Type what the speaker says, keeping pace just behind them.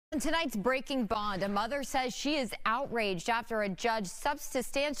In tonight's Breaking Bond, a mother says she is outraged after a judge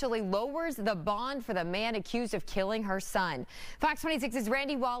substantially lowers the bond for the man accused of killing her son. Fox 26's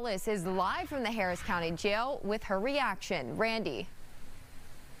Randy Wallace is live from the Harris County Jail with her reaction. Randy.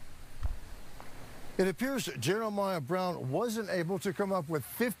 It appears Jeremiah Brown wasn't able to come up with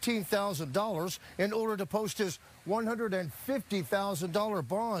 $15,000 in order to post his $150,000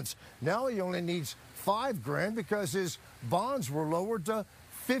 bonds. Now he only needs $5,000 because his bonds were lowered to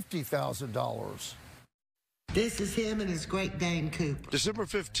 $50,000. This is him and his Great Dane Cooper. December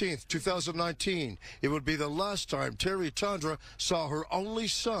 15th, 2019. It would be the last time Terry Tondre saw her only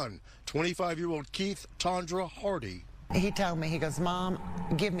son, 25-year-old Keith Tondre Hardy. He told me, he goes, "Mom,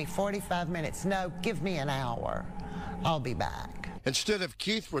 give me 45 minutes. No, give me an hour. I'll be back." Instead of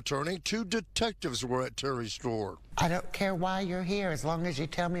Keith returning, two detectives were at Terry's door. "I don't care why you're here as long as you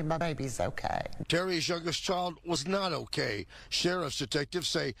tell me my baby's okay." Terry's youngest child was not okay. Sheriff's detectives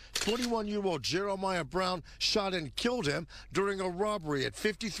say 21-year-old Jeremiah Brown shot and killed him during a robbery at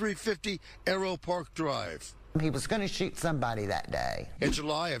 5350 Arrow Park Drive. He was going to shoot somebody that day. In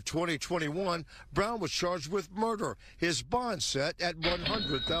July of 2021, Brown was charged with murder. His bond set at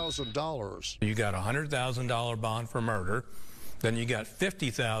 $100,000. You got a $100,000 bond for murder. Then you got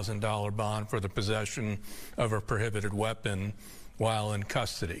 $50,000 bond for the possession of a prohibited weapon while in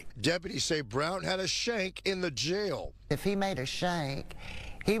custody. Deputies say Brown had a shank in the jail. If he made a shank,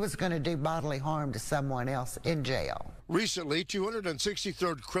 he was going to do bodily harm to someone else in jail. Recently,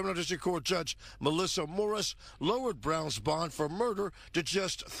 263rd Criminal District Court Judge Melissa Morris lowered Brown's bond for murder to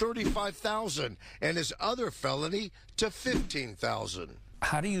just $35,000 and his other felony to $15,000.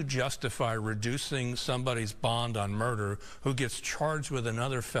 How do you justify reducing somebody's bond on murder who gets charged with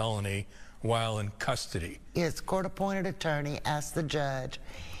another felony while in custody? His court-appointed attorney asked the judge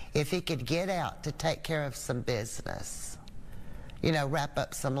if he could get out to take care of some business. You know, wrap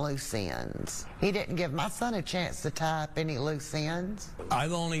up some loose ends. He didn't give my son a chance to tie up any loose ends.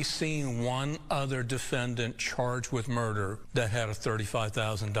 I've only seen one other defendant charged with murder that had a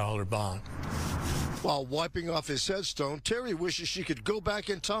 $35,000 bond. While wiping off his headstone, Terry wishes she could go back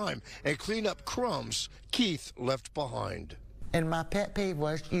in time and clean up crumbs Keith left behind. And my pet peeve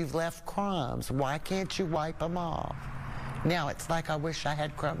was, you've left crumbs. Why can't you wipe them off? Now it's like I wish I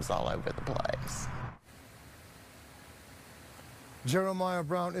had crumbs all over the place. Jeremiah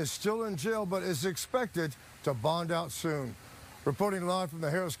Brown is still in jail, but is expected to bond out soon. Reporting live from the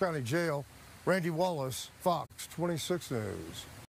Harris County Jail, Randy Wallace, Fox 26 News.